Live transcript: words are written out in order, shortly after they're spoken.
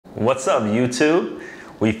What's up, YouTube?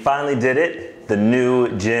 We finally did it. The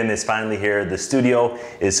new gym is finally here. The studio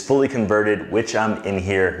is fully converted, which I'm in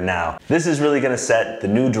here now. This is really gonna set the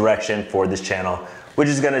new direction for this channel, which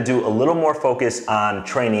is gonna do a little more focus on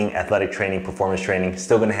training, athletic training, performance training.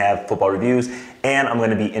 Still gonna have football reviews, and I'm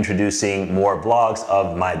gonna be introducing more vlogs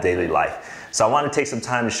of my daily life. So I want to take some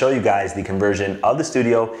time to show you guys the conversion of the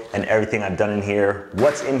studio and everything I've done in here,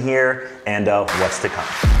 what's in here, and what's to come.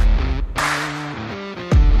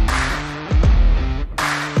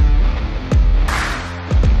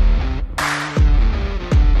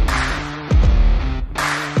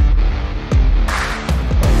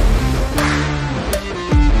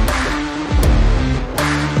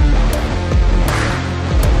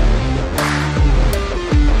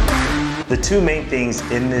 The two main things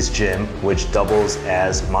in this gym, which doubles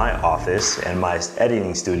as my office and my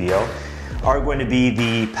editing studio, are going to be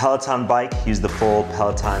the Peloton bike. Use the full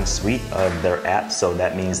Peloton suite of their app. So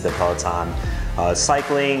that means the Peloton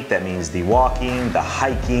cycling, that means the walking, the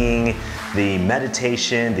hiking, the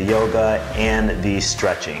meditation, the yoga, and the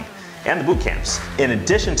stretching, and the boot camps. In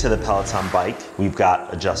addition to the Peloton bike, we've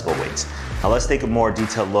got adjustable weights. Now let's take a more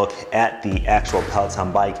detailed look at the actual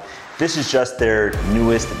Peloton bike. This is just their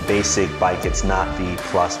newest basic bike. It's not the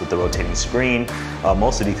Plus with the rotating screen,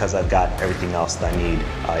 mostly because I've got everything else that I need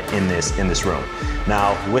in this room.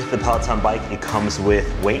 Now, with the Peloton bike, it comes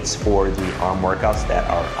with weights for the arm workouts that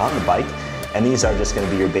are on the bike, and these are just gonna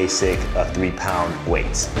be your basic 3-pound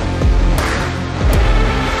weights.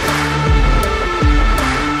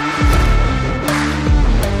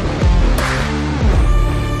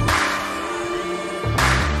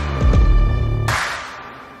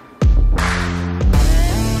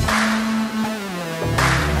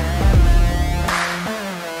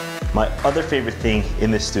 My other favorite thing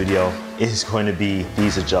in this studio is going to be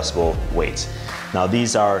these adjustable weights. Now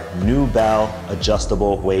these are Nubel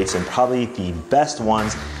adjustable weights, and probably the best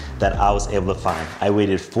ones that I was able to find. I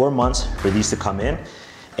waited 4 months for these to come in,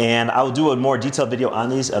 and I will do a more detailed video on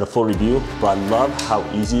these at a full review, but I love how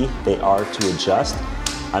easy they are to adjust.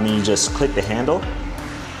 I mean, you just click the handle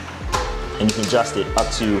and you can adjust it up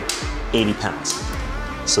to 80 pounds.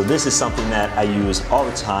 So this is something that I use all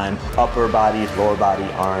the time: upper body, lower body,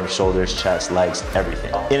 arms, shoulders, chest, legs,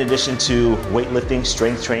 everything. In addition to weightlifting,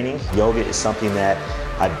 strength training, yoga is something that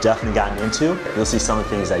I've definitely gotten into. You'll see some of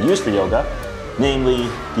the things I use for yoga, namely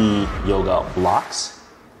the yoga blocks,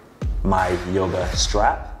 my yoga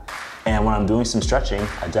strap, and when I'm doing some stretching,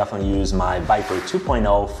 I definitely use my Viper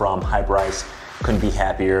 2.0 from Hyperice. Couldn't be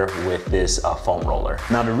happier with this foam roller.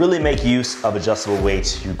 Now, to really make use of adjustable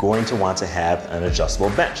weights, you're going to want to have an adjustable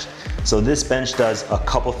bench. So this bench does a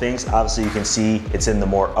couple things. Obviously, you can see it's in the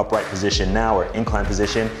more upright position now, or incline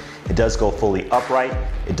position. It does go fully upright,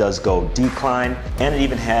 it does go decline, and it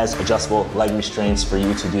even has adjustable leg restraints for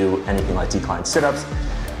you to do anything like decline sit-ups,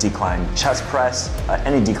 decline chest press,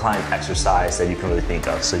 any decline exercise that you can really think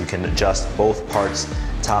of. So you can adjust both parts,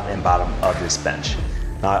 top and bottom of this bench.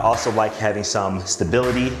 Now, I also like having some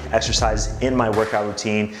stability exercises in my workout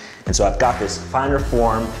routine, and so I've got this finer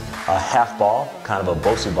form half ball, kind of a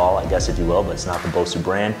Bosu ball, I guess, if you will, but it's not the Bosu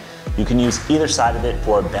brand. You can use either side of it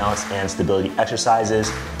for balance and stability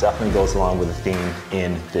exercises. Definitely goes along with the theme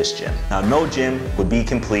in this gym. Now, no gym would be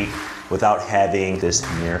complete without having this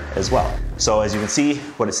mirror as well. So as you can see,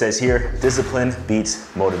 what it says here, discipline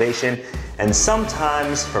beats motivation. And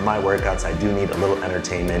sometimes for my workouts, I do need a little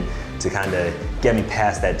entertainment to kind of get me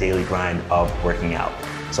past that daily grind of working out.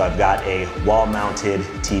 So I've got a wall-mounted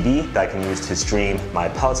TV that I can use to stream my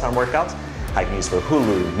Peloton workouts. I can use for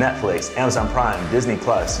Hulu, Netflix, Amazon Prime, Disney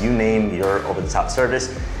Plus, you name your over-the-top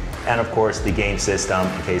service. And of course, the game system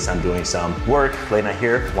in case I'm doing some work late night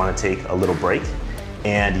here, want to take a little break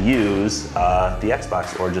and use the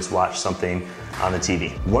Xbox or just watch something on the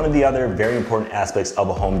TV. One of the other very important aspects of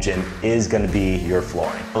a home gym is going to be your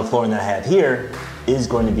flooring. The flooring that I have here is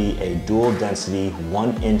going to be a dual density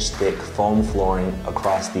 1-inch thick foam flooring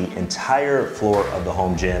across the entire floor of the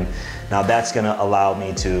home gym. Now that's going to allow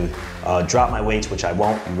me to drop my weights, which I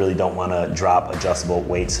won't. You really don't want to drop adjustable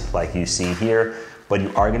weights like you see here, but you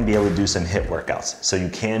are going to be able to do some HIIT workouts. So you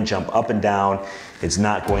can jump up and down. It's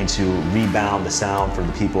not going to rebound the sound for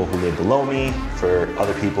the people who live below me, for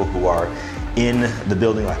other people who are in the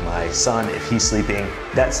building, like my son, if he's sleeping.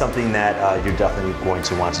 That's something that you're definitely going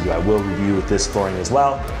to want to do. I will review this flooring as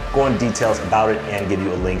well, go into details about it, and give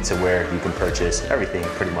you a link to where you can purchase everything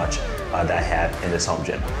pretty much that I have in this home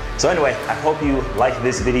gym. So anyway, I hope you liked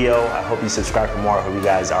this video. I hope you subscribe for more. I hope you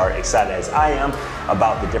guys are excited as I am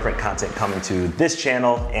about the different content coming to this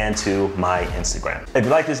channel and to my Instagram. If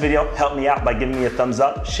you like this video, help me out by giving me a thumbs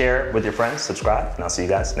up, share with your friends, subscribe, and I'll see you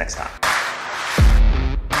guys next time.